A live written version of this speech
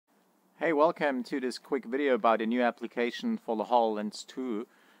Hey, welcome to this quick video about a new application for the HoloLens 2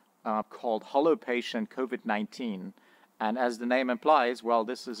 called HoloPatient COVID-19. And as the name implies, well,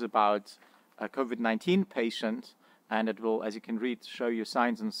 this is about a COVID-19 patient, and it will, as you can read, show you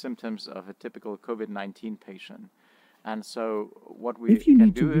signs and symptoms of a typical COVID-19 patient. And so what we if you can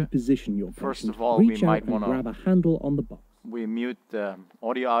need do, to reposition your first patient, of all, we reach out might and want grab a to handle on the box. we mute the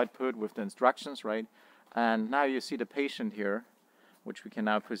audio output with the instructions, right? And now you see the patient here, which we can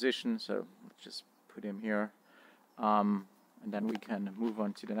now position. So let's just put him here, and then we can move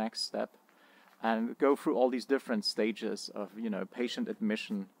on to the next step and go through all these different stages of, patient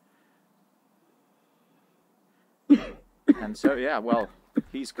admission. And so, yeah, well,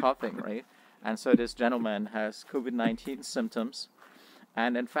 he's coughing, right? And so this gentleman has COVID-19 symptoms.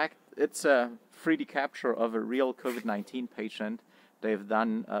 And in fact, it's a 3D capture of a real COVID-19 patient they've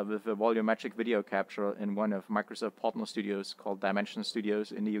done with a volumetric video capture in one of Microsoft partner studios called Dimension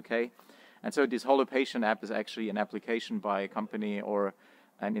Studios in the UK. And so this HoloPatient app is actually an application by a company or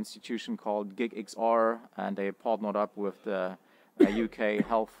an institution called GigXR, and they partnered up with the UK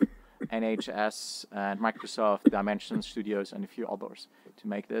Health, NHS, and Microsoft Dimension Studios and a few others to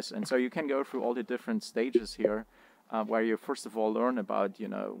make this. And so you can go through all the different stages here, where you first of all learn about,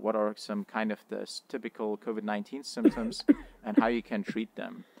 what are some kind of the typical COVID-19 symptoms and how you can treat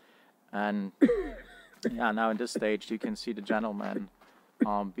them. And yeah, now in this stage you can see the gentleman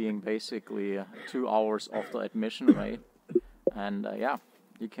being basically 2 hours after admission, right? And yeah,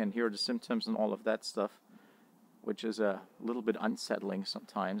 you can hear the symptoms and all of that stuff, which is a little bit unsettling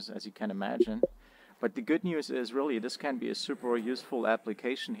sometimes, as you can imagine. But the good news is really this can be a super useful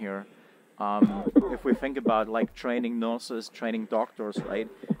application here. If we think about like training nurses, training doctors, right?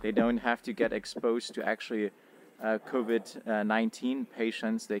 They don't have to get exposed to actually COVID-19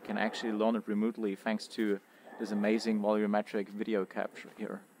 patients. They can actually learn it remotely thanks to this amazing volumetric video capture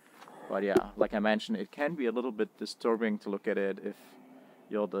here. But yeah, like I mentioned, it can be a little bit disturbing to look at it if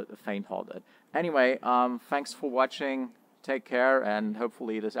you're the faint-hearted. Anyway, thanks for watching. Take care, and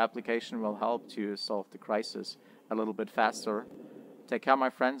hopefully this application will help to solve the crisis a little bit faster. Take care, my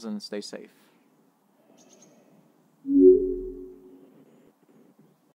friends, and stay safe.